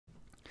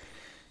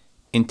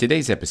In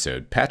today's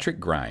episode, Patrick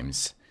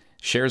Grimes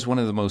shares one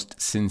of the most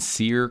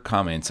sincere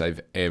comments I've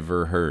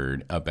ever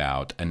heard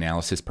about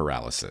analysis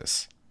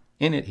paralysis.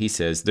 In it, he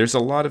says, there's a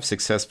lot of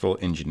successful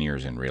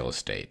engineers in real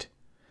estate,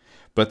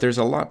 but there's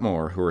a lot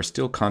more who are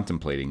still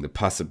contemplating the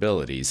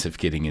possibilities of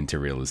getting into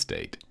real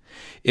estate.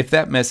 If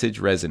that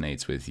message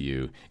resonates with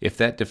you, if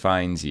that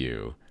defines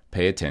you,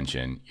 pay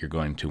attention. You're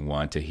going to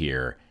want to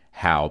hear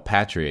how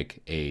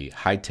Patrick, a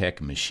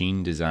high-tech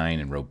machine design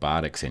and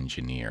robotics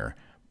engineer,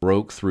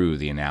 broke through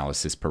the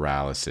analysis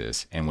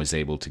paralysis and was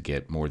able to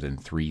get more than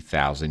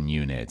 3,000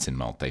 units in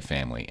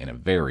multifamily in a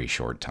very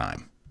short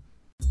time.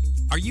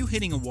 Are you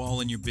hitting a wall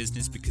in your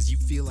business because you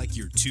feel like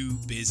you're too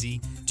busy?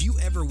 Do you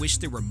ever wish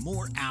there were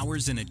more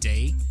hours in a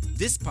day?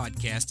 This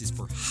podcast is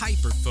for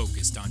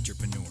hyper-focused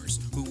entrepreneurs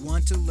who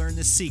want to learn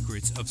the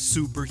secrets of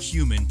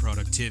superhuman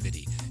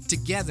productivity.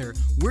 Together,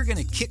 we're going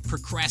to kick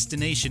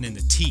procrastination in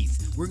the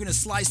teeth. We're going to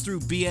slice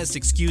through BS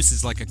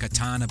excuses like a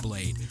katana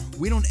blade.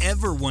 We don't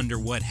ever wonder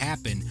what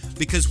happened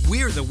because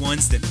we're the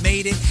ones that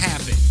made it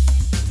happen.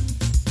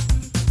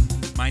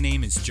 My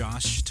name is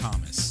Josh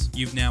Thomas.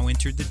 You've now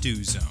entered the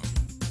Do Zone.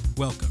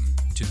 Welcome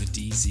to the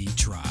DZ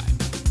Tribe.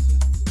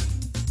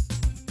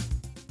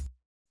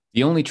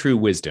 The only true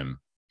wisdom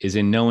is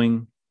in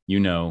knowing you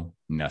know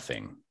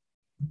nothing.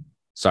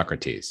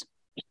 Socrates.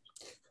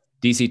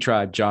 DC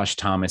Tribe, Josh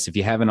Thomas. If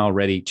you haven't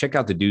already, check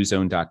out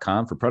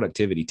thedozone.com for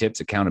productivity tips,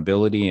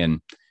 accountability,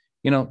 and,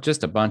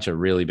 just a bunch of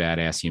really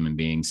badass human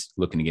beings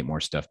looking to get more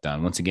stuff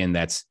done. Once again,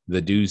 that's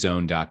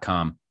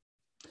thedozone.com.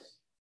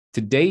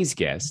 Today's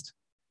guest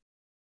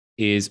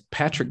is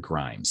Patrick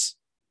Grimes.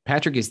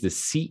 Patrick is the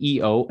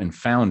CEO and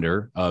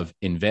founder of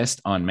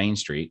Invest on Main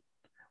Street,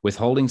 with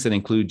holdings that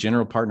include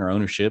general partner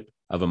ownership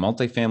of a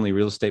multifamily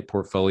real estate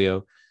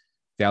portfolio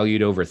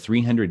valued over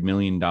 $300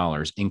 million,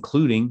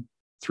 including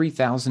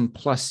 3,000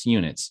 plus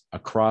units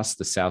across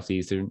the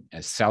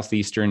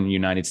southeastern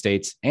United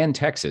States and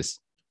Texas.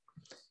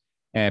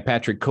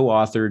 Patrick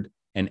co-authored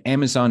an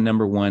Amazon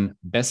 #1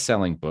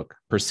 best-selling book,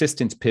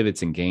 Persistence,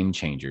 Pivots, and Game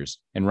Changers,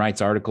 and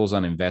writes articles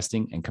on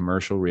investing and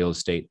commercial real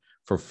estate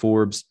for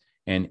Forbes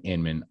and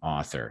Inman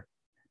Author.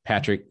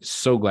 Patrick,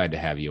 so glad to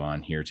have you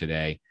on here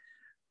today.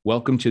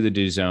 Welcome to the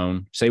Do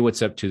Zone. Say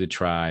what's up to the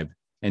tribe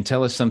and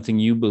tell us something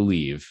you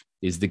believe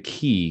is the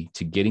key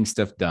to getting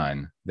stuff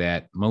done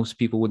that most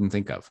people wouldn't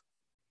think of.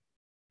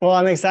 Well,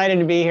 I'm excited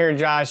to be here,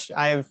 Josh.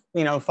 I've,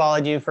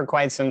 followed you for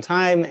quite some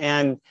time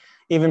and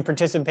even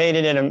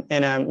participated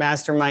in a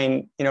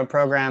mastermind,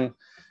 program.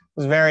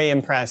 Was very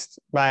impressed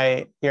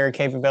by your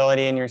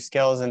capability and your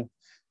skills and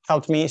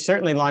helped me,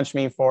 certainly launched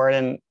me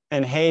forward.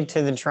 And hey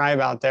to the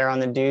tribe out there on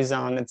the Do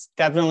Zone. It's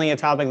definitely a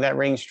topic that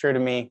rings true to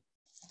me.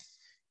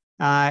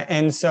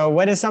 And so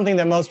what is something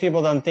that most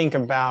people don't think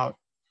about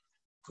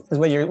is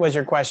was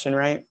your question,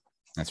 right?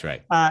 That's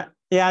right.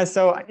 Yeah.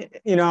 So,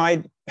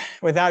 I,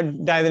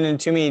 without diving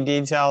into too many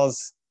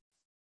details,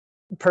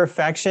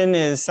 perfection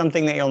is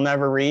something that you'll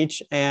never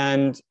reach.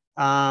 And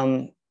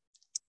I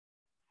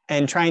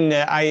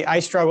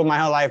struggled my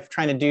whole life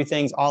trying to do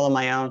things all on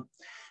my own.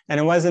 And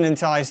it wasn't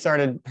until I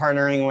started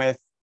partnering with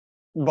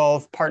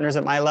both partners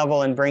at my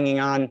level and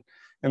bringing on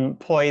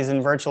employees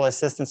and virtual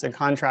assistants and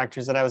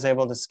contractors that I was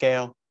able to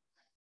scale.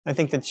 I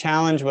think the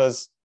challenge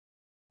was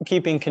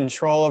keeping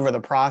control over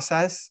the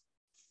process.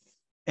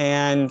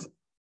 And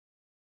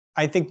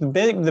I think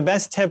the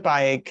best tip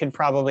I could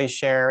probably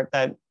share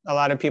that a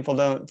lot of people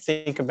don't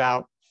think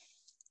about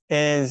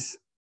is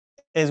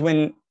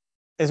when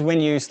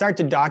you start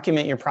to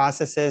document your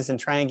processes and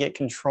try and get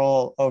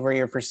control over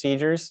your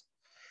procedures.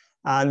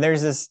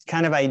 There's this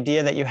kind of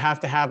idea that you have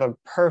to have a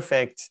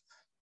perfectly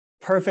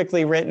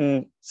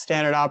written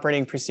standard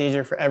operating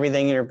procedure for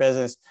everything in your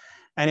business.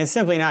 And it's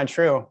simply not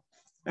true.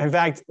 In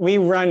fact, we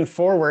run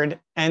forward,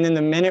 and then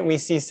the minute we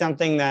see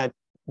something that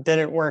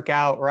didn't work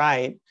out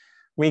right,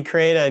 we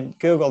create a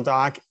Google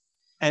Doc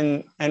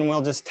and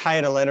we'll just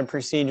title it a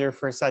procedure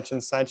for such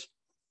and such.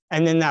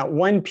 And then that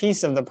one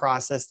piece of the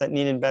process that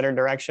needed better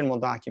direction we'll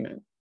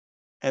document.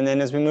 And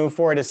then as we move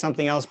forward, if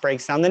something else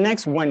breaks down, the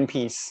next one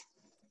piece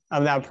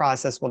of that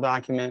process will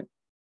document.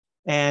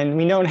 And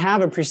we don't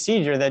have a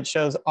procedure that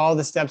shows all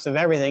the steps of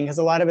everything because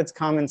a lot of it's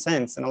common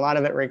sense and a lot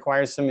of it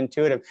requires some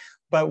intuitive.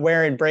 But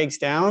where it breaks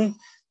down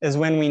is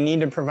when we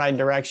need to provide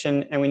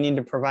direction and we need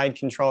to provide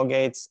control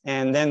gates.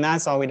 And then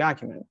that's all we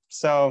document.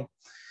 So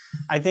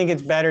I think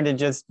it's better to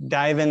just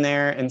dive in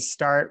there and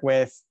start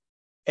with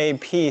a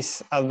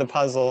piece of the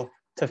puzzle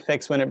to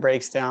fix when it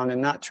breaks down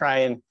and not try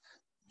and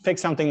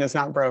fix something that's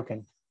not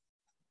broken.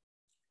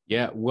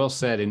 Yeah, well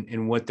said.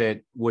 And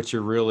what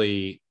you're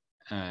really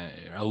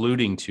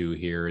alluding to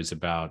here is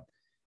about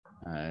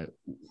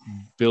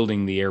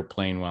building the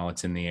airplane while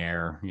it's in the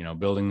air,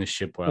 building the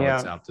ship while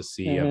it's out to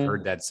sea. Mm-hmm. I've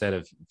heard that said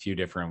a few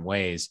different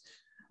ways.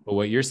 But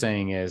what you're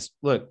saying is,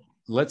 look,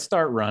 let's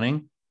start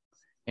running.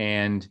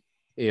 And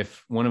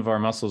if one of our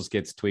muscles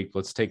gets tweaked,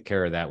 let's take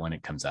care of that when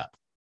it comes up.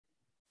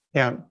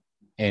 Yeah.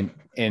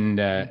 And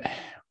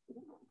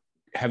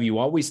have you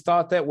always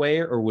thought that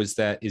way, or is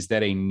that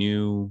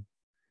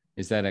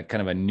a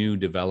kind of a new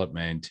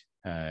development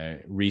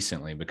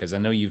recently? Because I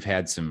know you've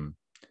had some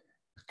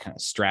kind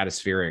of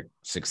stratospheric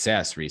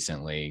success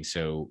recently.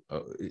 So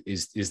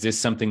is this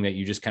something that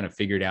you just kind of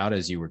figured out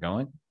as you were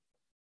going?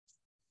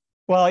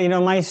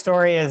 Well, my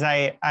story is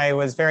I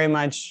was very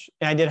much,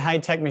 I did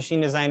high-tech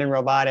machine design and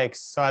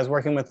robotics. So I was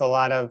working with a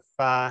lot of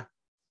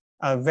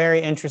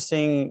very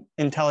interesting,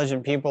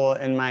 intelligent people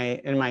in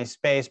my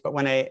space. But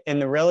in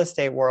the real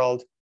estate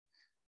world,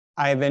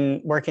 I've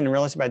been working in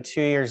real estate about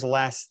 2 years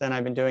less than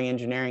I've been doing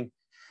engineering.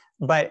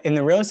 But in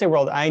the real estate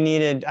world,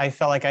 I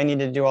felt like I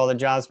needed to do all the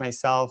jobs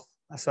myself.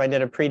 So I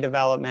did a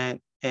pre-development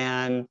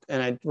and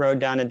I rode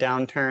down a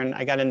downturn.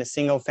 I got into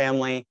single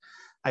family.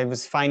 I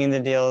was finding the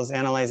deals,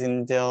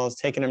 analyzing the deals,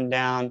 taking them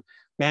down,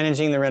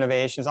 managing the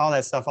renovations, all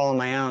that stuff all on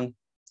my own.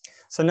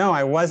 So no,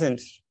 I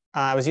wasn't.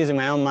 I was using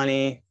my own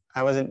money.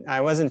 I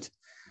wasn't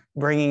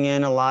bringing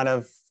in a lot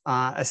of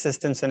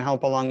assistance and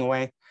help along the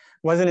way. It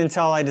wasn't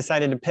until I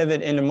decided to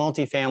pivot into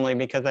multifamily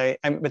because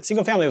but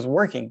single family was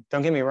working.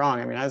 Don't get me wrong.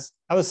 I mean,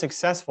 I was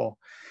successful,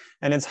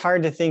 and it's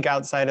hard to think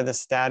outside of the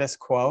status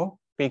quo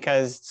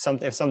because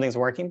if something's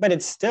working, but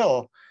it's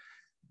still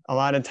a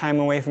lot of time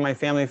away from my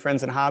family,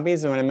 friends, and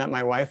hobbies. And when I met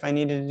my wife, I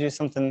needed to do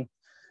something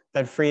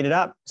that freed it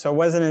up. So it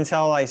wasn't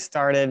until I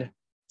started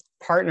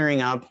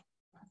partnering up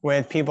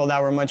with people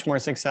that were much more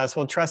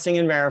successful, trusting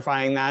and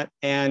verifying that,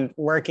 and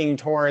working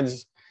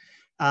towards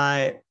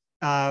a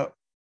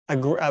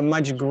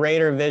much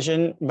greater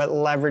vision, but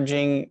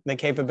leveraging the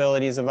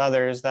capabilities of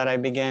others, that I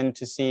began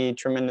to see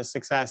tremendous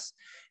success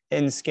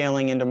in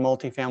scaling into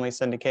multifamily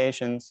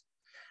syndications.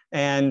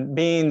 And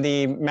being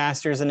the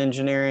master's in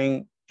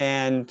engineering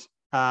and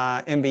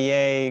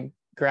MBA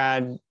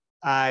grad,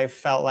 I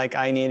felt like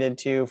I needed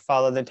to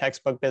follow the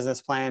textbook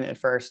business plan at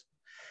first.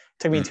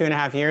 It took me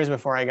 2.5 years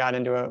before I got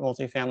into a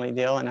multifamily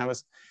deal, and I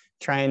was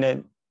trying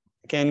to,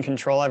 again,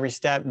 control every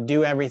step,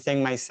 do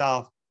everything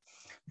myself.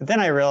 But then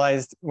I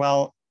realized,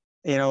 well,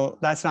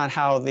 that's not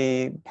how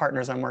the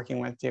partners I'm working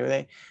with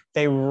do.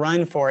 They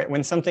run for it.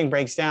 When something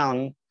breaks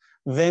down,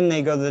 then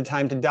they go to the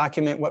time to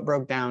document what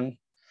broke down.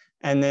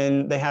 And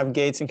then they have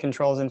gates and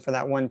controls in for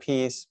that one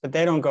piece, but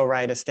they don't go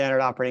write a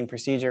standard operating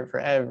procedure for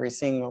every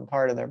single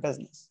part of their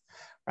business,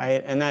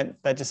 right? And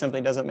that just simply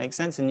doesn't make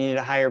sense. And you need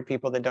to hire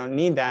people that don't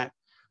need that,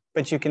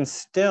 but you can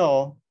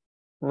still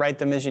write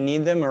them as you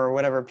need them, or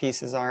whatever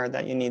pieces are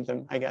that you need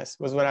them, I guess,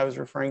 was what I was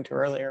referring to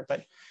earlier.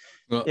 But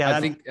well, yeah,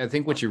 I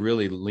think what you're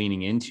really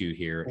leaning into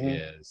here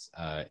is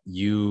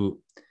you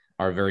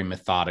are a very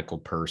methodical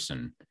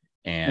person,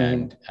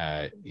 and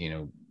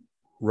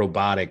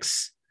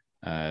robotics,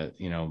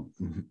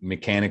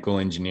 mechanical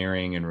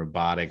engineering and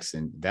robotics,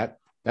 and that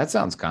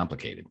sounds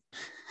complicated.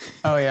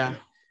 Oh yeah.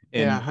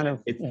 And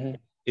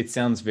it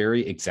sounds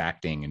very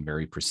exacting and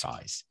very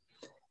precise.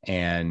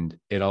 And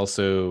it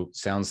also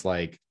sounds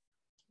like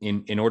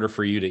in order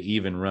for you to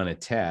even run a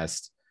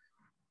test,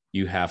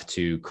 you have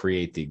to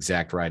create the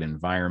exact right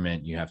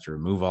environment. You have to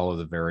remove all of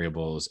the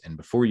variables. And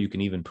before you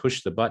can even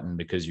push the button,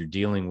 because you're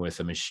dealing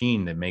with a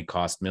machine that may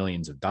cost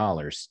millions of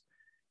dollars,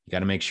 you got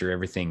to make sure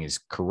everything is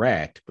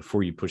correct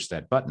before you push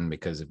that button,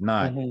 because if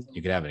not,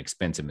 you could have an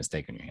expensive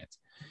mistake on your hands.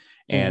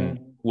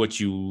 And what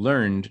you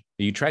learned,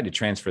 you tried to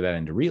transfer that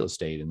into real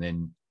estate, and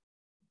then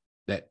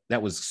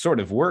that was sort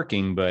of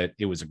working, but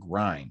it was a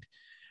grind.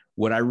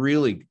 What I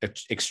really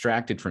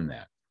extracted from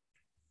that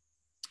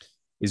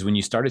is when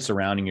you started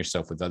surrounding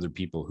yourself with other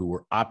people who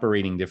were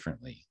operating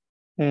differently,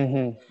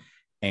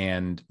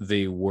 and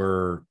they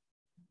were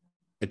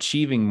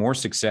achieving more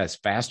success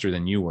faster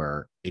than you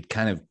were, it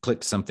kind of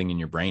clicked something in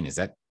your brain. Is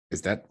that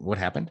what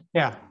happened?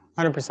 Yeah,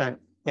 100%.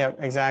 Yeah,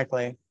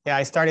 exactly. Yeah,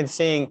 I started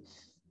seeing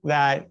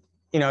that,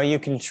 you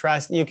can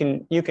trust, you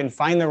can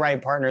find the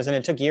right partners. And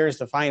it took years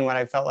to find what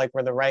I felt like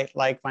were the right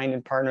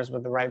like-minded partners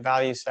with the right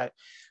value set.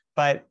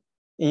 But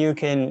you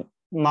can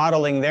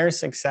modeling their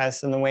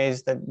success in the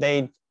ways that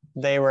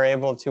they were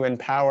able to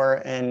empower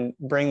and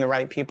bring the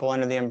right people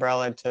under the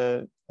umbrella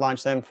to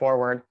launch them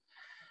forward.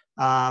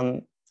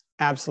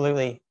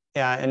 Absolutely.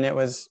 Yeah.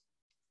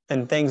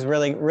 And things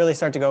really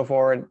start to go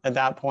forward at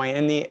that point.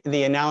 And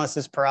the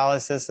analysis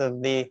paralysis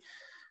of the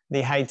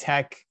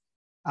high-tech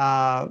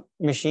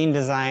machine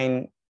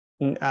design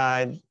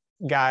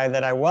guy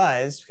that I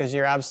was, because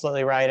you're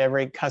absolutely right.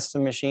 Every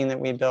custom machine that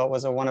we built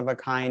was a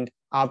one-of-a-kind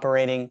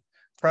operating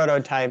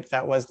prototype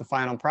that was the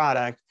final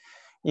product.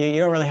 You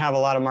don't really have a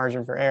lot of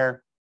margin for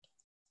error.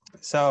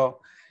 So,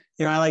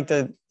 I like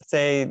to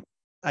say,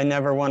 I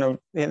never won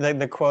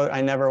the quote, I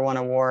never won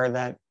a war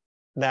that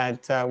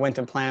went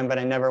to plan, but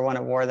I never won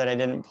a war that I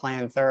didn't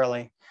plan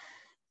thoroughly.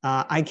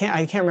 I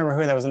can't remember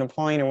who that was,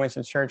 Napoleon or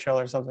Winston Churchill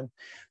or something.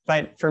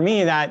 But for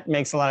me, that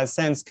makes a lot of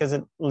sense because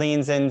it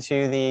leans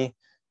into the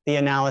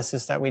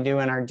analysis that we do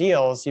in our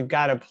deals. You've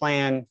got to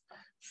plan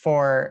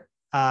to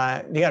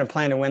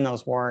win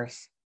those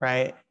wars,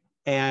 right?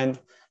 And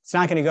it's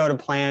not going to go to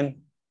plan,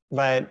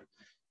 but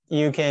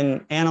you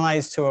can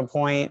analyze to a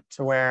point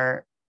to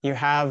where you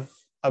have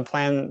a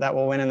plan that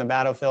will win in the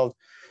battlefield,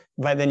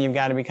 but then you've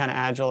got to be kind of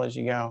agile as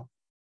you go.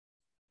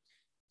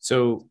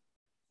 So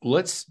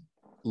let's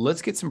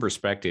get some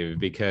perspective,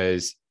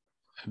 because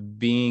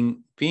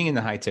being in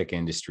the high-tech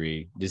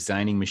industry,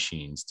 designing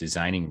machines,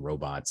 designing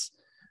robots,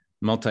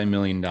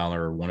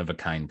 multi-million-dollar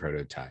one-of-a-kind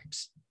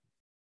prototypes,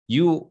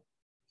 you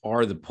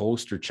are the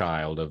poster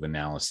child of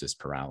analysis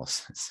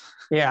paralysis.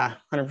 Yeah,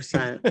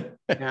 100%.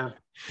 Yeah.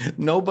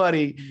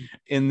 Nobody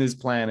in this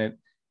planet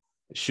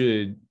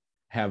should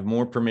have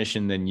more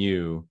permission than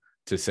you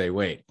to say,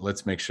 wait,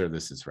 let's make sure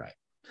this is right.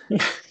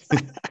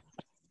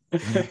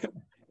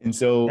 And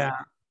so Yeah.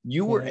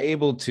 you were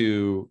able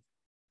to,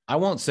 I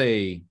won't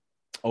say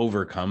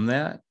overcome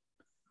that,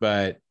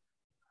 but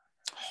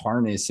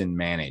harness and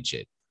manage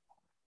it.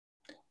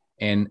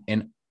 And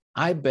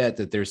I bet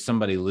that there's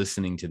somebody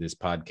listening to this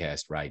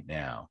podcast right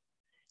now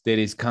that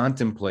is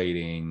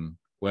contemplating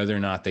whether or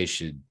not they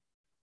should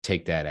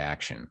take that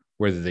action,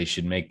 whether they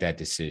should make that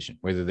decision,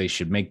 whether they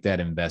should make that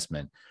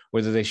investment,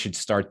 whether they should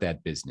start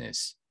that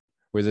business,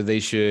 whether they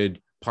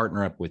should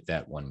partner up with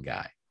that one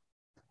guy.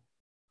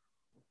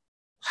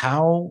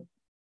 How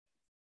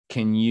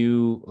can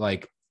you,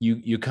 like,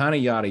 you kind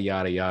of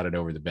yada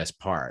over the best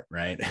part,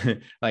 right?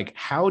 Like,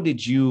 how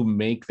did you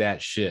make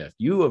that shift?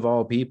 You, of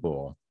all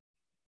people,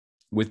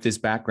 with this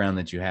background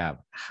that you have,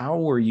 how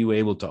were you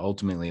able to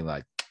ultimately,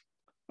 like,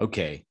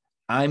 okay,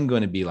 I'm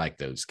going to be like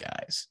those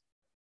guys?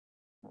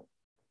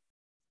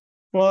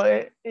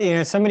 Well,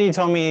 somebody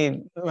told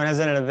me when I was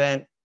at an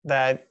event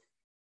that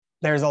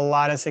there's a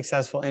lot of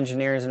successful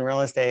engineers in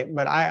real estate,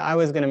 but I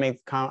was going to make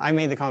I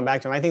made the comment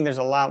back to him. I think there's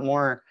a lot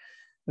more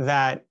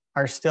that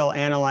are still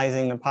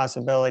analyzing the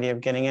possibility of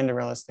getting into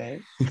real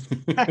estate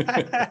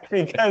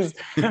because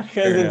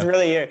it's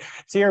really,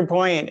 to your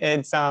point,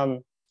 it's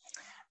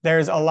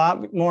there's a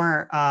lot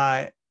more.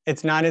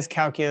 It's not as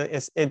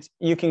it's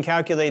you can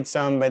calculate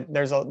some, but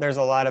there's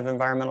a lot of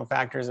environmental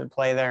factors at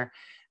play there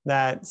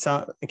that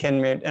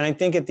can. And I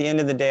think at the end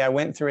of the day, I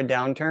went through a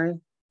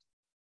downturn.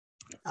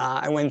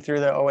 I went through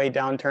the '08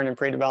 downturn in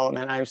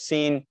pre-development. I've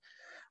seen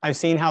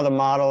how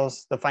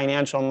the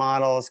financial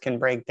models can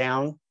break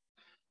down.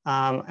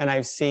 And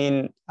I've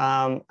seen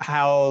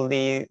how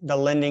the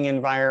lending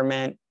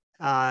environment,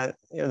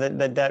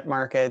 the debt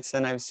markets,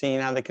 and I've seen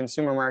how the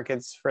consumer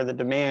markets for the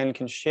demand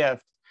can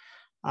shift.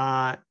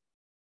 And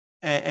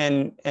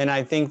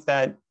I think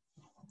that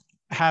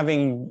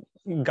having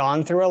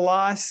gone through a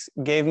loss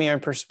gave me a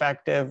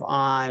perspective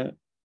on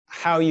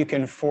how you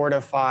can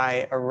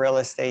fortify a real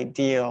estate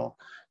deal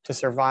to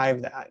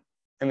survive that.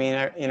 I mean,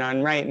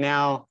 and right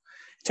now,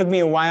 it took me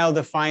a while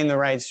to find the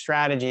right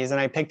strategies, and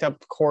I picked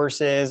up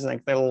courses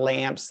like the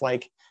lamps.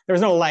 Like, there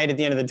was no light at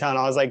the end of the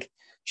tunnel. I was like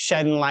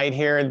shedding light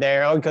here and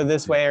there. Oh, go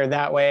this way or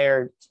that way,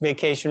 or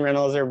vacation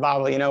rentals or blah,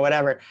 blah,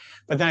 whatever.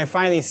 But then I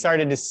finally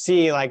started to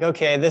see, like,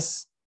 okay,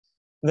 this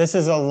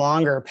is a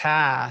longer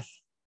path,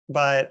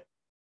 but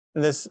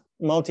this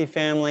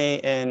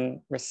multifamily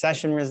in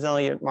recession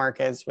resilient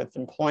markets with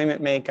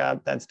employment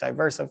makeup that's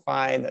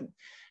diversified, that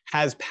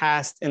has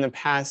in the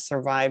past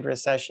survived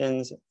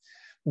recessions,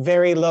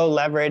 very low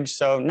leverage.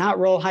 So not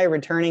real high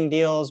returning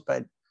deals,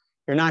 but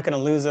you're not going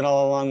to lose it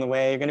all along the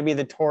way. You're going to be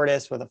the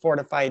tortoise with a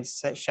fortified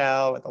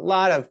shell with a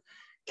lot of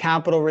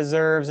capital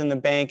reserves in the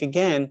bank.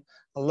 Again,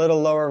 a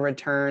little lower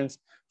returns.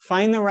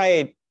 Find the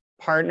right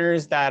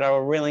partners that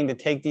are willing to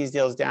take these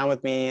deals down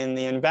with me, and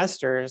the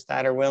investors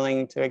that are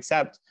willing to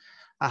accept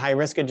a high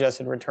risk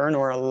adjusted return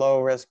or a low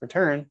risk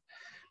return.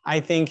 I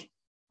think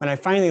when I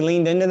finally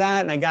leaned into that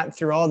and I got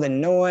through all the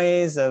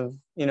noise of,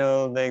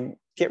 the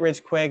get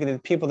rich quick, the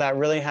people that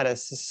really had a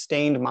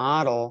sustained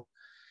model,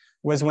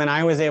 was when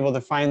I was able to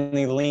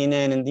finally lean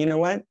in. And you know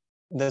what?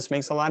 This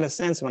makes a lot of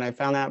sense. When I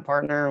found that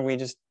partner, we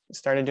just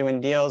started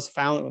doing deals,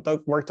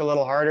 worked a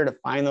little harder to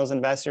find those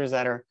investors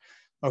that are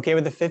okay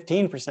with a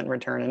 15%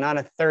 return and not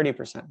a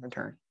 30%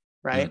 return,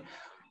 right? Mm-hmm.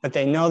 But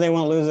they know they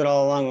won't lose it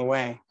all along the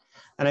way.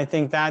 And I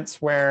think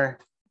that's where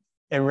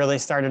it really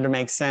started to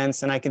make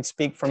sense. And I could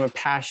speak from a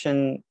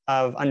passion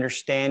of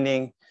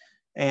understanding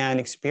and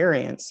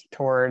experience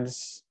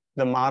towards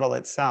the model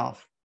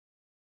itself.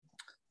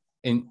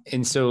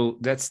 And so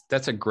that's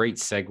a great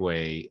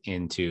segue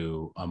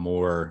into a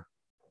more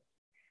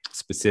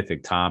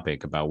specific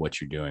topic about what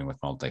you're doing with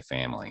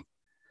multifamily.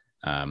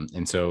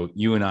 And so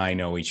you and I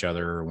know each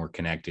other, and we're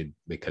connected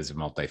because of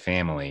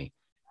multifamily.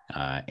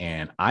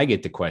 And I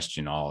get the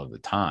question all of the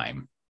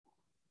time,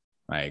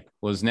 like,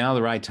 well, is now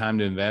the right time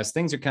to invest?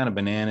 Things are kind of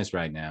bananas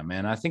right now,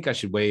 man. I think I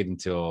should wait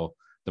until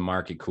the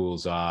market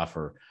cools off,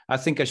 or I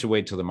think I should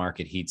wait till the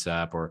market heats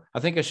up, or I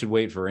think I should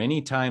wait for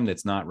any time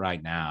that's not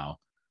right now,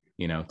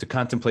 to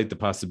contemplate the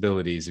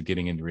possibilities of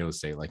getting into real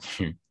estate, like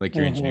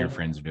your engineer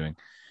friends are doing.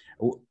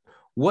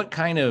 What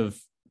kind of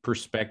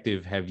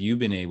perspective have you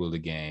been able to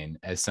gain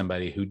as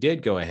somebody who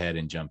did go ahead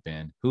and jump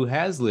in, who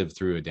has lived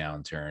through a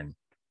downturn?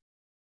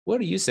 What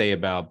do you say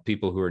about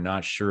people who are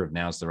not sure if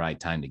now's the right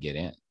time to get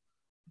in?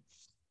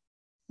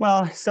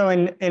 Well, so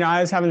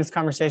I was having this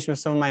conversation with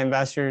some of my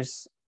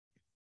investors,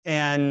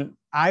 and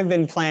I've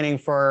been planning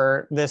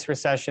for this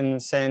recession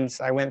since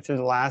I went through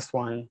the last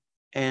one.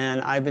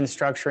 And I've been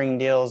structuring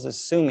deals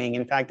assuming,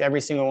 in fact, every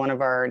single one of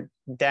our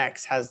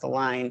decks has the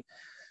line,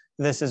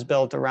 this is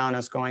built around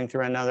us going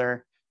through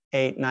another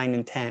 8, 9,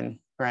 and 10,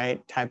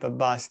 right, type of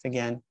bust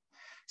again.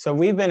 So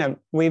I'm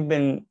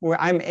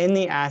in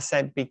the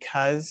asset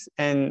because,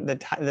 and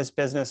this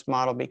business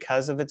model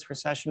because of its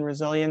recession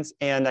resilience,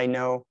 and I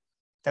know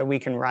that we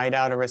can ride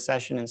out a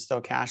recession and still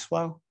cash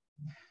flow.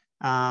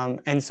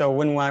 And so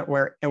when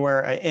we're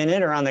in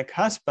it or on the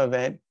cusp of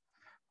it,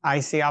 I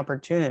see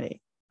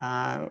opportunity.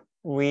 There's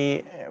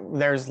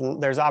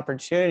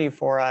opportunity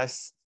for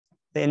us,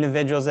 the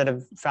individuals that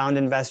have found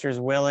investors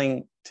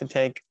willing to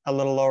take a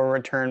little lower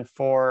return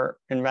for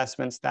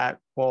investments that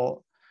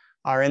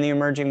are in the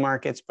emerging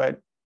markets, but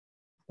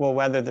will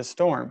weather the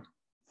storm.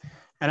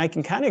 And I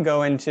can kind of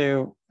go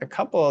into a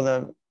couple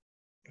of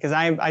because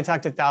I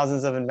talk to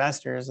thousands of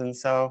investors. And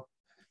so,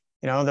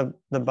 the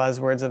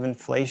buzzwords of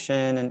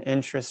inflation and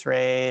interest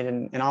rate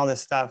and all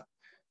this stuff,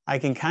 I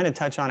can kind of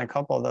touch on a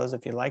couple of those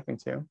if you'd like me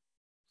to.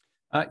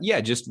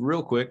 Yeah, just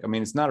real quick. I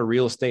mean, it's not a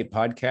real estate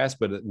podcast,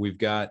 but we've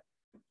got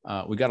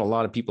a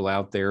lot of people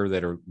out there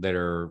that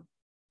are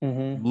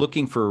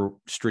looking for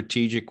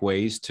strategic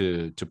ways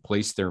to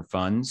place their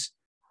funds.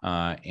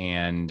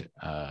 And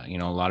a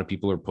lot of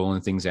people are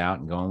pulling things out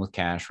and going with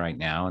cash right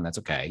now, and that's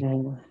okay.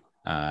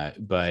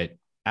 But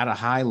at a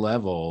high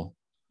level,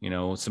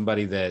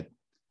 somebody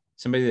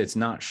that's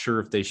not sure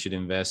if they should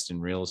invest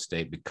in real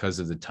estate because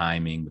of the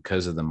timing,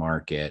 because of the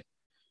market,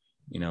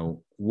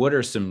 what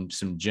are some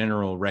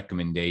general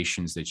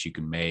recommendations that you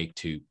can make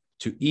to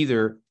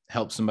either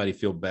help somebody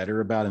feel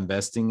better about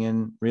investing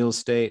in real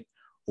estate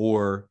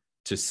or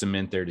to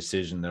cement their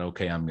decision that,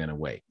 okay, I'm going to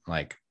wait,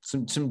 like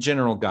some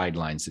general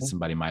guidelines that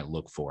somebody might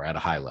look for at a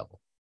high level?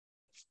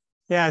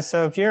 Yeah.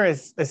 So if you're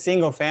a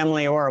single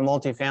family or a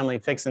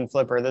multifamily fix and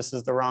flipper, this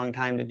is the wrong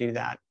time to do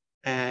that.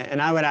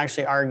 And I would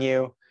actually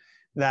argue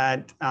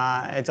that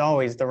it's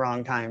always the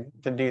wrong time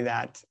to do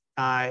that.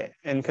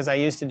 And because I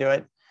used to do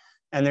it,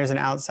 and there's an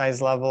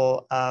outsized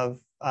level of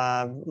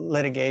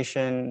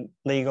litigation,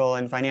 legal,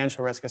 and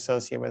financial risk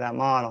associated with that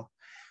model.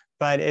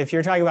 But if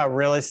you're talking about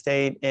real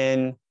estate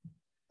in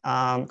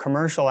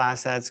commercial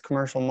assets,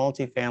 commercial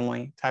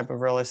multifamily type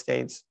of real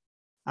estates,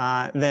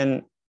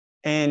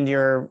 and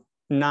you're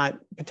not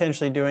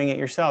potentially doing it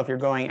yourself, you're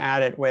going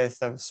at it with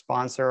a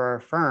sponsor or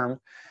a firm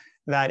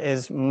that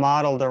is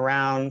modeled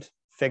around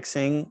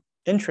fixing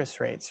interest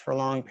rates for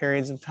long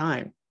periods of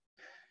time,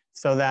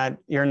 so that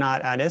you're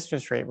not at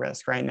interest rate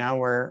risk. Right now,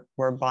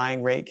 we're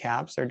buying rate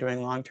caps or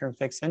doing long-term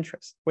fixed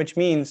interest, which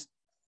means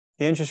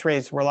the interest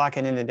rates we're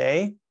locking in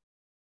today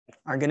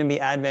are going to be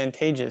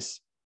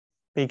advantageous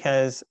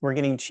because we're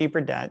getting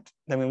cheaper debt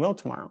than we will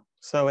tomorrow.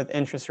 So with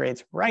interest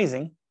rates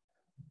rising,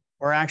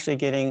 we're actually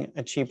getting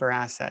a cheaper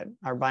asset.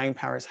 Our buying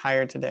power is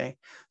higher today.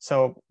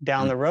 So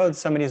down the road,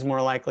 somebody's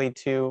more likely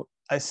to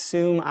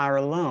assume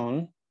our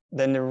loan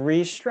than to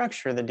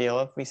restructure the deal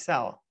if we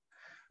sell,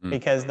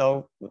 because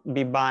they'll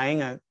be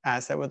buying an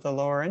asset with a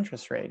lower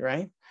interest rate,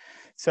 right?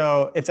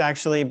 So it's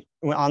actually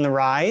on the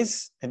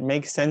rise. It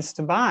makes sense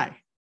to buy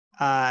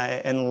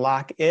and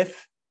lock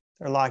if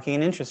they're locking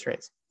in interest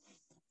rates,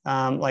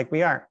 like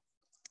we are.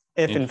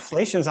 If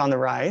inflation's on the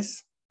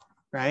rise,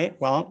 right?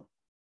 Well,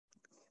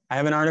 I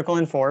have an article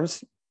in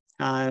Forbes.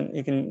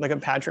 You can look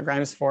at Patrick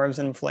Grimes' Forbes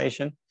and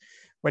inflation,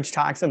 which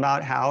talks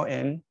about how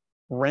in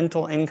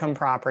rental income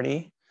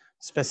property,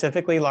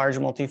 specifically large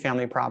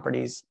multifamily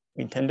properties,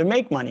 we tend to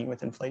make money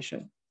with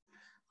inflation.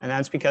 And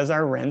that's because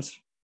our rents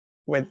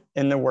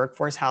in the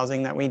workforce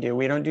housing that we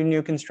don't do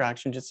new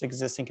construction, just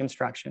existing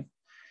construction.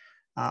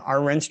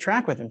 Our rents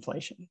track with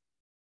inflation.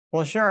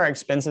 Well, sure, our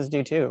expenses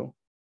do too,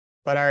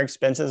 but our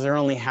expenses are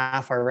only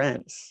half our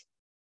rents.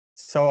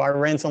 So our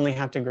rents only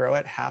have to grow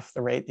at half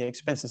the rate the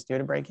expenses do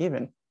to break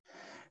even.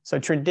 So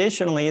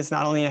traditionally, it's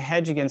not only a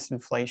hedge against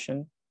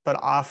inflation, but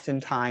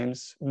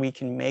oftentimes we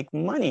can make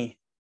money,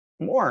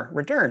 more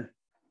return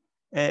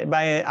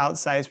by an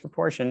outsized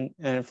proportion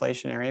in an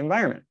inflationary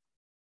environment.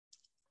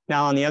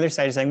 Now, on the other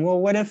side, you're saying, well,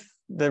 what if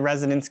the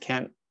residents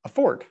can't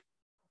afford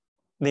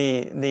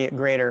the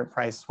greater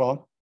price?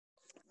 Well,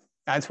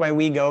 that's why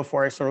we go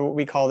for sort of what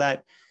we call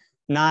that,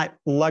 not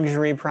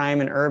luxury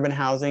prime and urban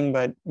housing,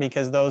 but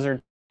because those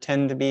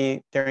tend to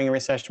be during a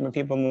recession when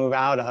people move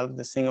out of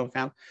the single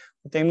family,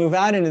 but they move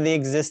out into the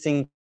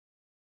existing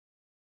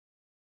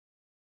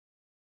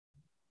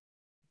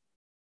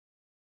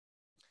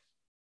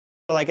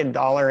like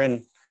 $1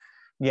 in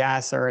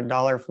gas or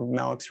 $1 for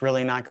milk's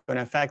really not going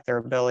to affect their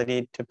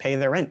ability to pay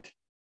their rent.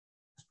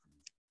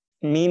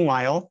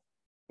 Meanwhile,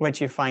 what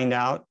you find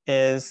out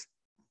is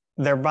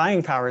their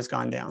buying power has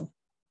gone down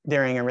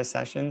during a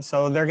recession,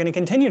 so they're going to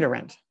continue to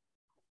rent.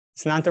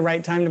 It's not the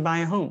right time to buy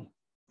a home.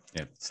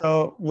 Yeah.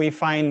 So we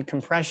find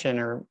compression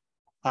or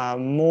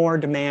more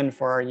demand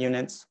for our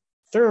units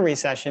through a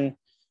recession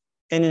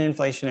in an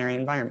inflationary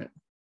environment.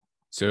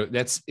 So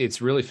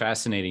it's really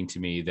fascinating to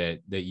me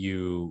that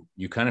you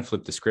kind of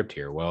flip the script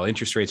here. Well,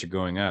 interest rates are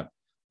going up.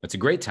 That's a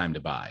great time to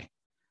buy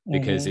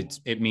because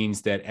it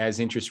means that as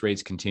interest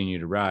rates continue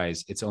to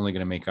rise, it's only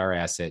going to make our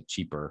asset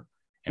cheaper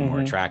and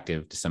more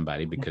attractive to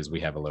somebody because we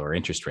have a lower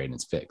interest rate and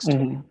it's fixed.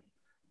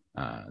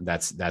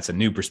 That's a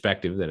new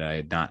perspective that I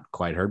had not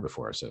quite heard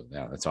before. So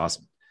yeah, that's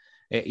awesome.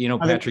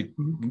 Patrick,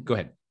 go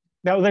ahead.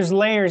 No, there's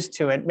layers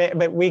to it,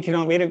 but we can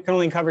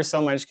only cover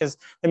so much, because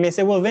they may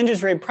say, well, if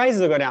interest rate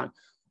prices will go down.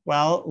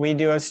 Well, we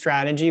do a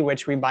strategy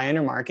which we buy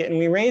under market and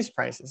we raise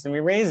prices and we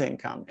raise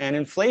income, and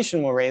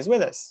inflation will raise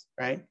with us,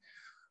 right?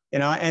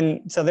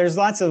 And so there's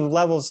lots of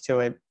levels to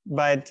it,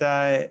 but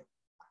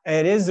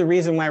it is the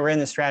reason why we're in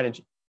the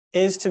strategy,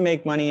 is to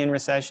make money in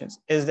recessions,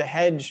 is to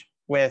hedge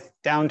with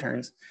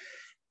downturns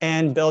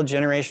and build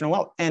generational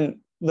wealth. And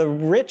the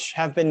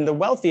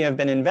wealthy have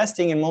been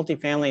investing in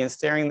multifamily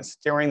and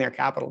storing their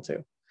capital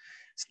too.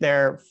 It's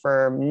there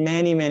for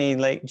many, many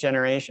late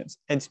generations.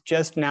 It's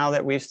just now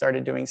that we've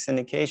started doing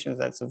syndications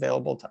that's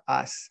available to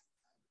us,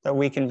 that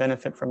we can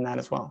benefit from that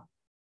as well.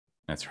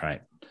 That's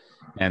right.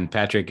 And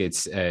Patrick,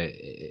 it's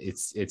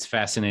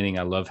fascinating.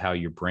 I love how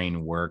your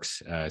brain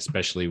works,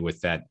 especially with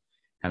that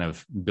kind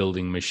of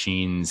building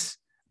machines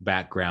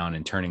background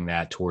and turning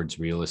that towards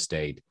real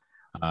estate.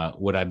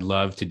 What I'd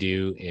love to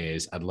do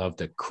is I'd love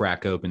to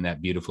crack open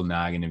that beautiful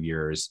noggin of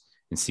yours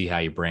and see how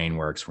your brain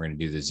works. We're going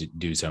to do the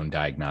Do Zone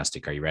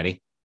diagnostic. Are you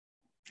ready?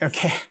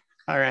 Okay.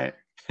 All right.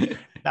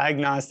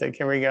 Diagnostic.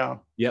 Here we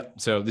go. Yep.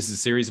 So this is a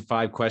series of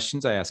 5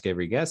 questions I ask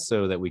every guest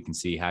so that we can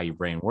see how your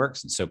brain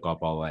works and soak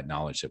up all that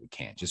knowledge that we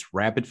can. Just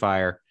rapid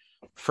fire.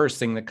 First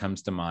thing that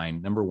comes to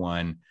mind. Number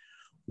 1,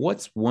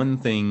 what's one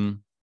thing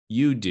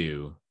you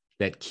do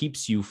that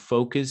keeps you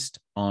focused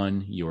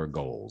on your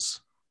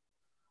goals?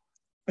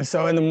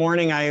 So in the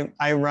morning,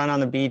 I run on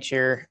the beach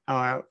here,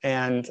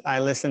 and I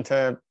listen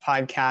to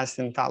podcasts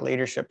and thought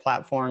leadership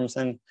platforms,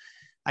 and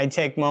I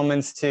take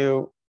moments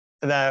to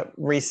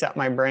reset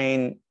my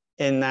brain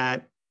in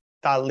that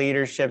thought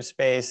leadership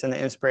space and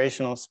the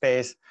inspirational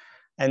space.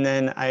 And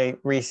then I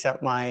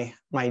reset my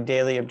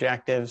daily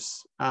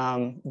objectives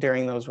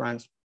during those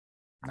runs.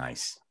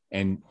 Nice.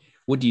 And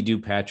what do you do,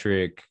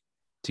 Patrick,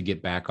 to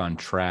get back on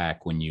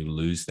track when you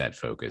lose that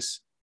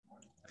focus?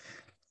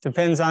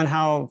 Depends on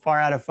how far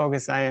out of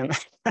focus I am.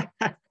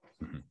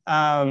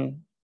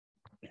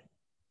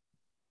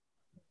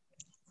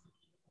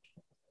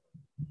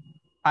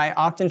 I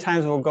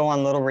oftentimes will go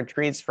on little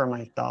retreats for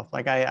myself.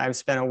 Like I've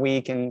spent a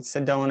week in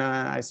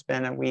Sedona. I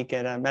spent a week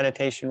at a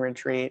meditation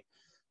retreat.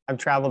 I've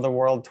traveled the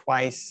world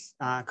twice,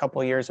 a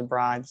couple of years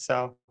abroad.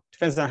 So it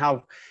depends on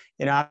how,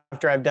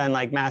 after I've done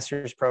like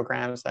master's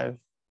programs, I've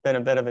been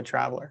a bit of a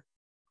traveler.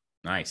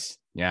 Nice.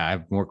 Yeah, I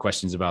have more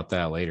questions about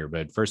that later.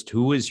 But first,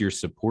 who is your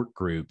support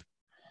group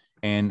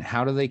and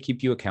how do they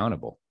keep you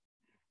accountable?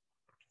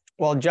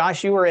 Well,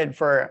 Josh, you were it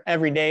for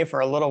every day for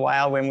a little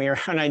while when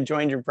I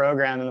joined your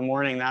program in the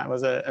morning. That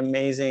was an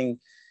amazing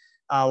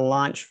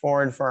launch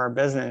forward for our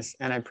business,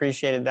 and I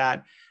appreciated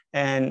that.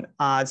 And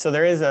so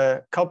there is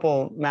a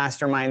couple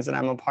masterminds that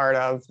I'm a part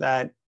of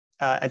that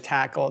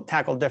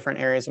tackle different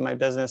areas of my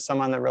business, some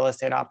on the real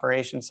estate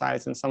operation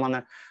side and some on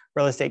the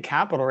real estate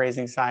capital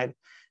raising side.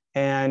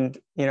 And,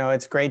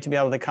 it's great to be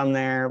able to come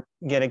there,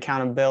 get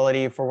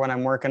accountability for what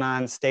I'm working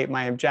on, state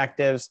my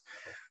objectives,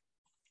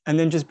 and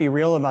then just be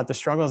real about the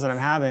struggles that I'm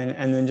having,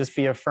 and then just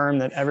be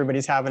affirmed that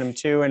everybody's having them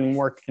too, and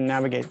work and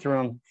navigate through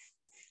them.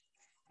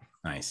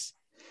 Nice.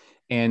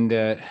 And,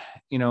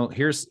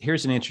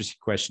 here's an interesting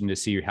question to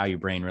see how your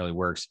brain really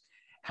works.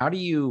 How do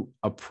you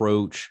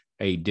approach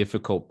a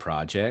difficult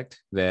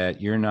project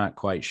that you're not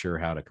quite sure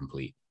how to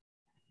complete?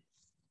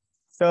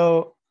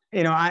 So,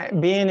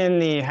 being in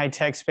the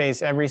high-tech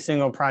space, every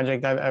single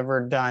project I've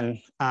ever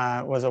done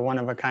was a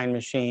one-of-a-kind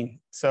machine.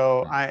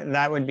 So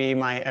that would be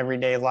my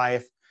everyday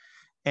life.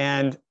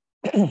 And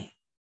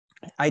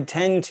I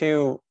tend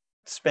to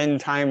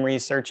spend time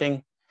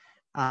researching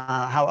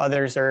how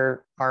others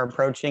are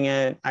approaching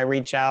it. I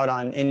reach out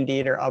on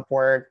Indeed or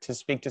Upwork to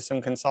speak to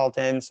some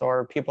consultants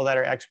or people that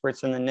are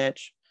experts in the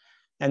niche,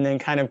 and then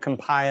kind of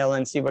compile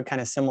and see what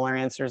kind of similar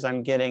answers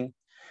I'm getting.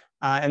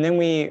 And then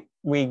we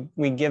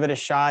give it a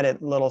shot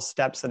at little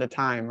steps at a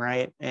time,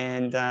 right?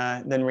 And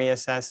then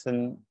reassess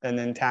and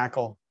then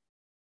tackle.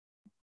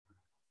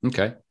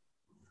 Okay.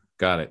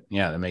 Got it.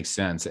 Yeah, that makes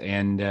sense.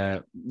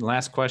 And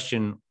last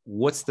question,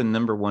 what's the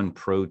number 1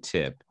 pro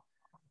tip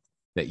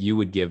that you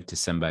would give to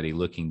somebody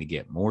looking to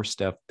get more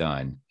stuff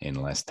done in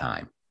less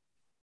time?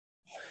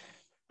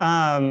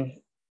 Time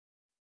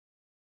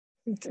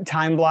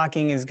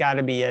blocking has got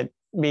to be it,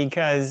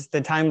 because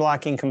the time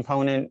blocking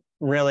component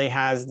really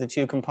has the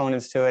 2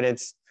 components to it.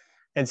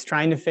 It's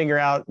trying to figure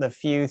out the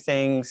few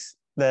things,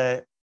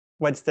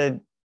 what's the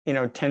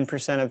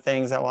 10% of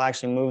things that will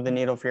actually move the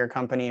needle for your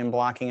company, and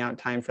blocking out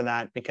time for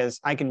that,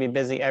 because I could be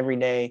busy every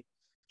day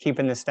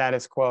keeping the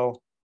status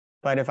quo.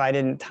 But if I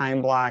didn't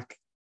time block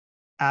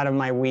out of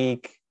my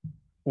week,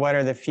 what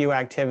are the few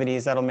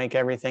activities that'll make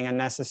everything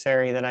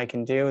unnecessary that I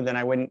can do, then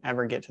I wouldn't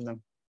ever get to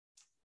them.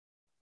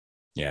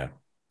 Yeah,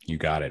 you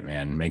got it,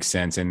 man. Makes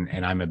sense.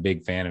 And I'm a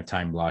big fan of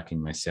time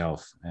blocking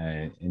myself.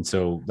 And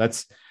so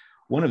that's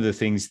one of the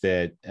things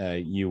that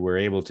you were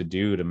able to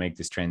do to make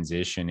this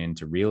transition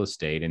into real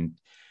estate. And,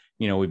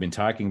 we've been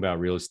talking about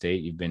real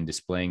estate. You've been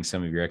displaying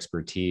some of your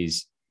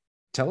expertise.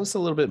 Tell us a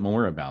little bit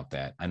more about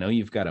that. I know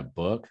you've got a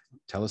book.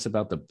 Tell us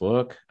about the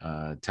book.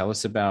 Tell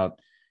us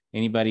about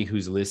anybody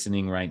who's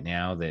listening right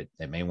now that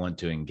may want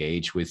to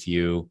engage with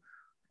you.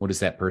 what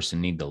does that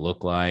person need to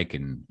look like,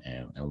 and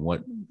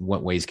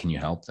what ways can you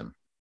help them?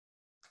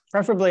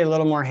 Preferably a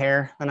little more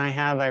hair than I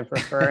have. I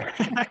prefer.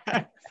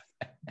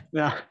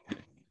 No.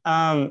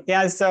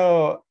 Yeah.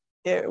 So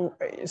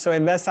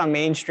invest on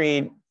Main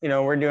Street.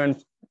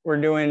 We're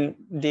doing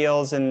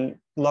deals in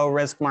low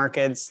risk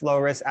markets, low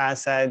risk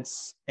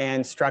assets,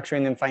 and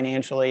structuring them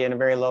financially in a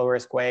very low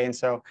risk way. And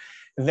so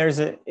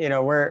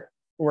we're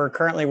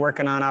currently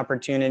working on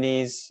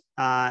opportunities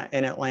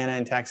in Atlanta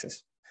and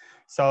Texas.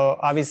 So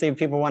obviously if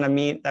people want to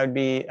meet,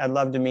 I'd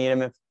love to meet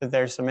them if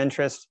there's some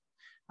interest.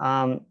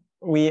 I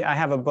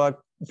have a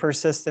book,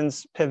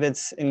 Persistence,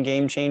 Pivots, and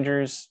Game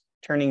Changers,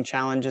 Turning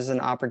Challenges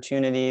and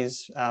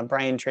Opportunities.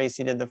 Brian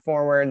Tracy did the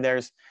foreword.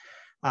 There's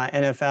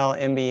NFL,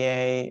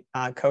 NBA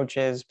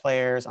coaches,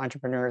 players,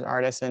 entrepreneurs,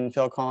 artists, and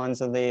Phil Collins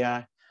of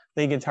the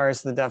lead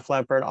guitarist of the Def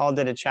Leppard all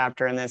did a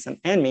chapter in this, and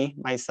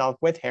myself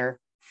with hair,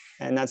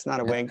 and that's not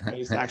a wig. I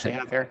used to actually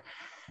have hair.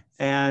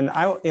 And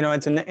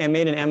it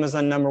made an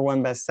Amazon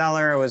 #1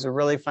 bestseller. It was a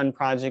really fun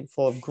project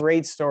full of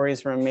great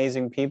stories from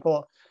amazing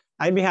people.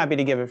 I'd be happy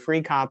to give a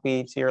free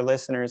copy to your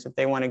listeners if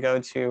they want to go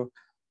to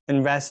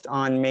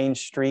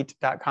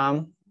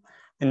investonmainstreet.com,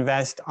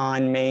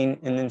 investonmain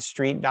and then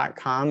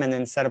street.com, and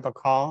then set up a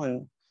call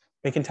and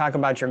we can talk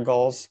about your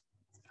goals.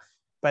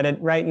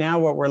 But right now,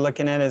 what we're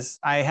looking at is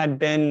I had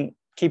been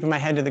keeping my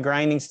head to the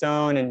grinding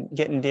stone and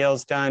getting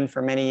deals done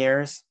for many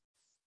years.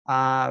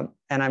 And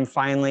I'm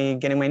finally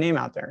getting my name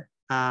out there.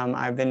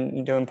 I've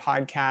been doing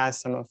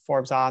podcasts. I'm a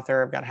Forbes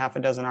author. I've got half a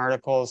dozen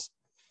articles,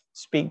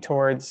 speak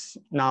towards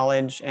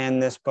knowledge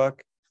and this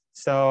book.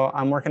 So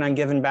I'm working on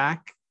giving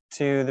back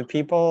to the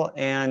people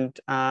and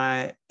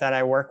that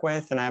I work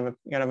with. And I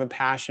have a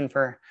passion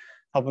for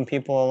helping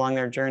people along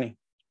their journey.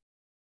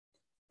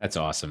 That's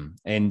awesome.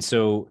 And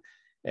so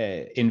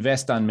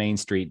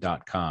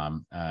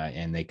investonmainstreet.com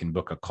and they can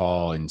book a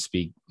call and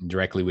speak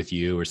directly with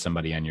you or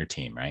somebody on your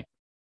team, right?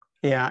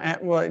 Yeah.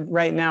 Well,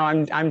 right now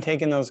I'm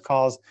taking those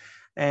calls,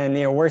 and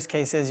worst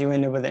case is you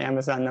end up with the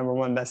Amazon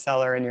 #1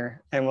 bestseller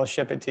and we'll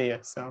ship it to you.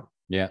 So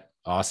yeah,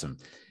 awesome.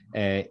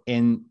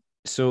 And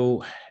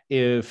so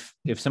if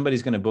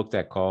somebody's going to book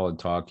that call and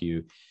talk to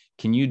you,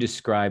 can you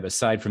describe,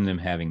 aside from them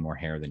having more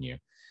hair than you,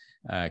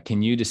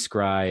 can you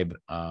describe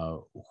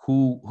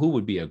who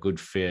would be a good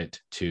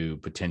fit to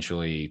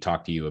potentially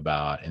talk to you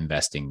about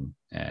investing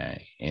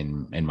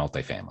in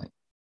multifamily?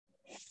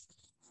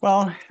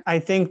 Well, I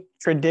think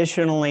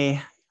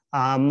traditionally,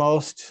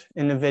 most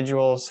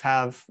individuals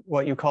have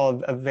what you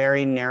call a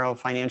very narrow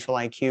financial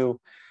IQ,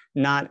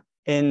 not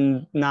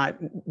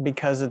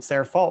because it's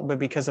their fault, but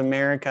because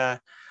America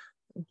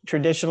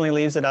traditionally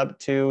leaves it up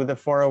to the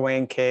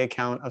 401k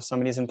account of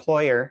somebody's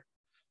employer.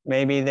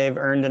 Maybe they've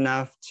earned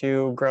enough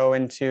to grow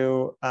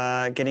into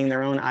getting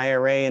their own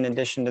IRA in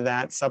addition to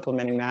that,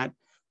 supplementing that.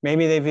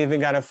 Maybe they've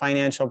even got a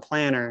financial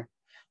planner.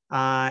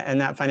 And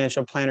that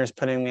financial planner is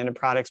putting them into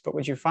products. But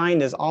what you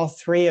find is all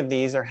three of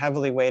these are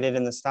heavily weighted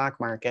in the stock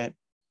market.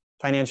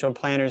 Financial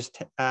planners,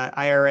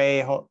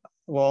 IRA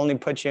will only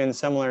put you in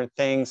similar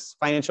things.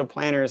 Financial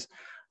planners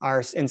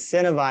are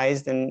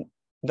incentivized and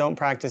don't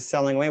practice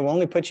selling away. Will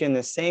only put you in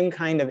the same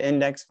kind of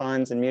index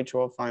funds and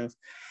mutual funds.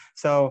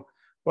 So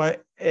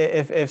what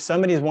if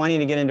somebody's wanting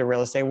to get into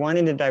real estate,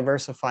 wanting to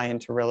diversify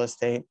into real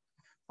estate,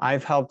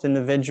 I've helped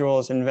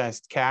individuals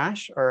invest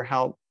cash or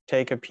help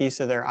take a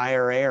piece of their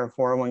IRA or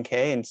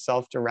 401k and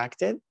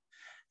self-direct it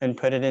and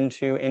put it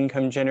into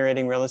income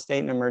generating real estate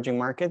in emerging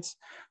markets,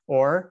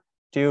 or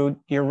do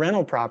your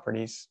rental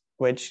properties,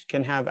 which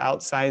can have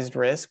outsized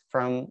risk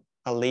from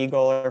a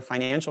legal or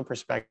financial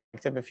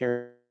perspective if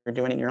you're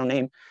doing it in your own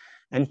name,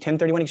 and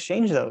 1031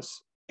 exchange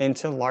those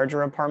into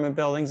larger apartment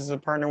buildings as a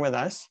partner with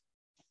us.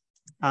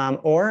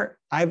 Or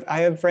I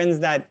have friends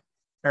that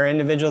are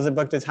individuals that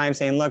book the time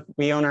saying, look,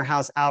 we own our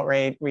house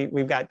outright.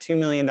 We've got $2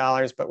 million,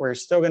 but we're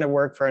still going to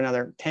work for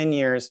another 10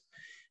 years.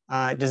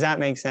 Does that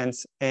make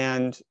sense?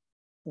 And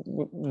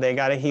they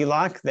got a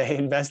HELOC. They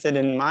invested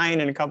in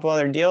mine and a couple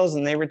other deals,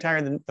 and they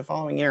retired the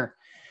following year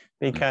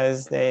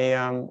because they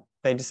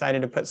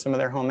decided to put some of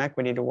their home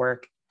equity to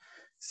work.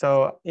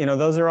 So,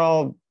 those are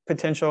all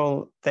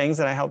potential things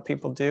that I help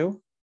people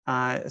do.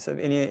 So if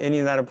any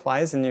of that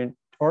applies,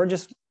 or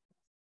just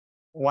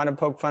want to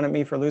poke fun at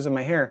me for losing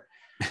my hair,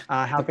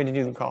 happy to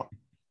do the call.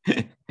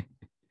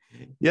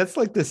 Yeah, it's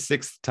like the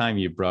sixth time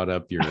you brought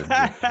up your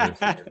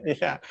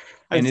yeah.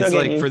 And it's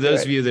like, for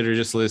those of you that are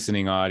just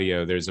listening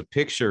audio, there's a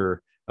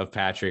picture of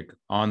Patrick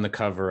on the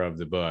cover of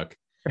the book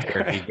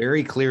where he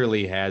very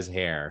clearly has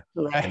hair.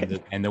 Right.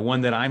 And the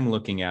one that I'm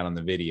looking at on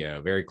the video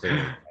very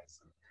clearly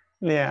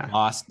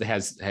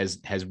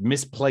has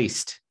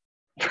misplaced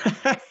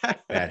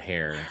that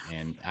hair.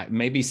 And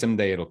maybe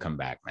someday it'll come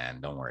back,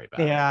 man. Don't worry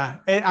about it. Yeah,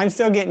 I'm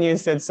still getting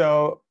used to it.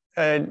 So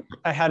I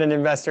had an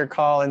investor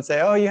call and say,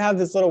 oh, you have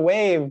this little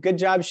wave. Good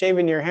job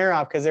shaving your hair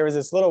off, because there was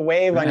this little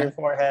wave on your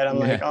forehead. I'm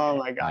like, oh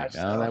my gosh.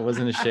 No, that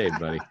wasn't a shave,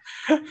 buddy.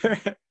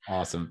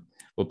 Awesome.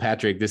 Well,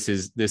 Patrick, this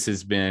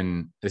has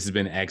been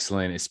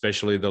excellent,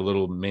 especially the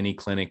little mini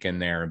clinic in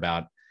there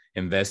about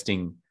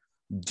investing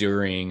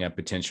during a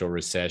potential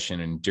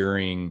recession and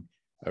during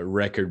a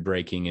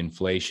record-breaking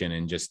inflation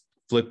and just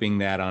flipping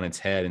that on its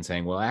head and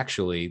saying, well,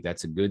 actually,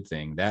 that's a good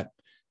thing. That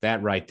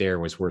right there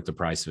was worth the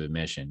price of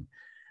admission.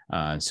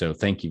 So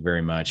thank you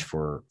very much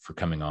for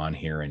coming on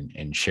here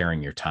and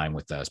sharing your time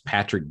with us.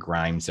 Patrick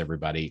Grimes,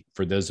 everybody.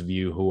 For those of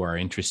you who are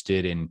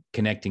interested in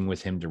connecting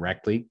with him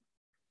directly,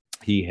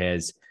 he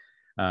has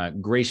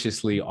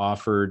graciously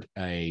offered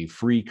a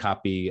free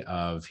copy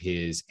of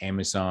his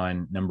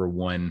Amazon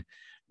 #1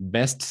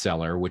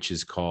 bestseller, which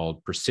is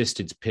called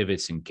Persistence,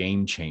 Pivots, and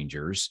Game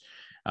Changers.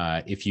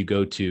 If you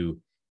go to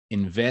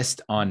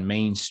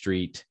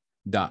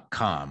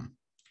investonmainstreet.com,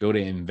 go to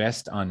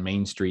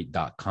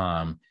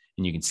investonmainstreet.com,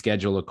 and you can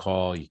schedule a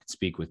call. You can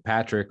speak with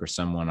Patrick or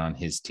someone on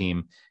his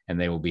team, and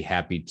they will be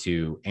happy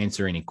to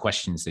answer any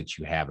questions that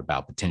you have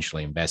about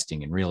potentially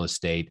investing in real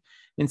estate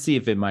and see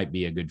if it might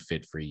be a good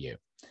fit for you.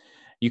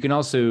 You can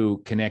also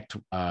connect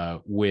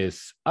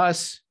with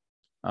us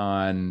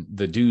on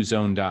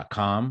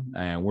thedozone.com.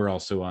 We're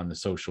also on the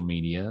social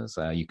medias.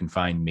 You can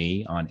find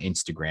me on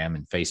Instagram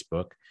and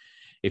Facebook.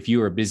 If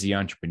you are a busy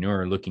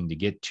entrepreneur looking to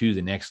get to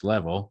the next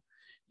level,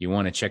 you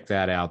want to check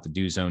that out,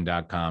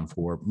 thedozone.com,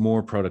 for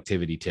more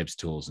productivity tips,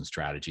 tools, and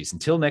strategies.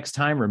 Until next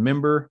time,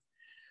 remember,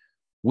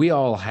 we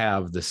all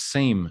have the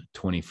same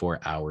 24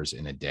 hours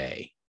in a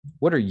day.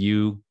 What are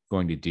you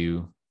going to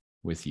do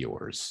with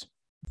yours?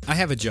 I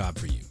have a job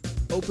for you.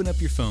 Open up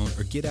your phone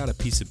or get out a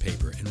piece of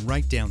paper and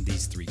write down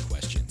these 3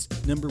 questions.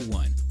 Number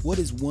 1, what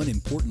is one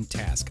important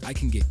task I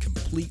can get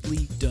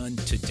completely done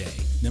today?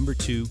 Number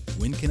 2,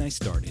 when can I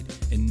start it?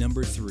 And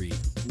number 3,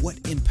 what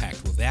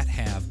impact will that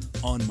have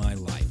on my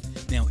life?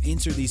 Now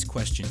answer these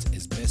questions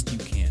as best you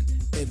can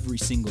every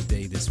single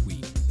day this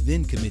week.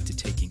 Then commit to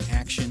taking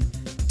action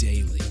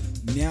daily.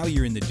 Now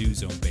you're in the Do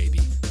Zone, baby.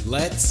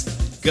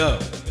 Let's go.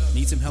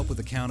 Need some help with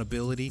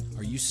accountability?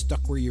 Are you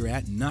stuck where you're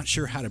at and not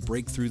sure how to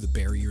break through the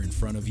barrier in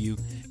front of you?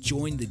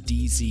 Join the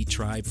DZ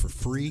tribe for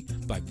free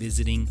by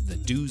visiting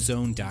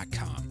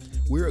thedozone.com.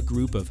 We're a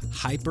group of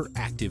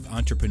hyperactive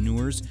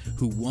entrepreneurs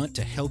who want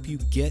to help you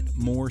get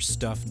more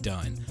stuff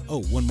done.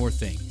 Oh, one more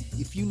thing.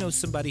 If you know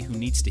somebody who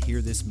needs to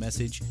hear this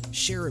message,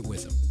 share it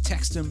with them.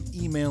 Text them,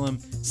 email them,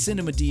 send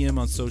them a DM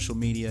on social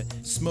media,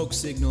 smoke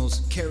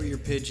signals, carrier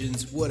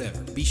pigeons,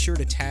 whatever. Be sure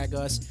to tag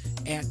us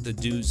at The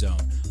Do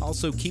Zone.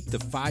 Also, keep the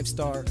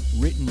 5-star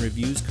written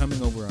reviews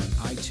coming over on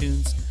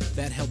iTunes.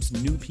 That helps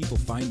new people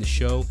find the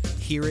show,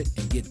 hear it,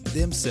 and get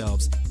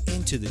themselves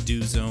into the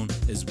Do Zone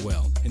as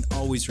well. And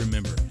always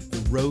remember,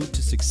 the road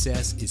to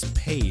success is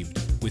paved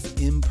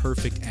with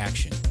imperfect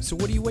action. So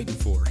what are you waiting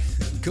for?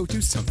 Go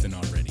do something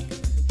already.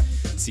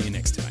 See you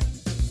next time.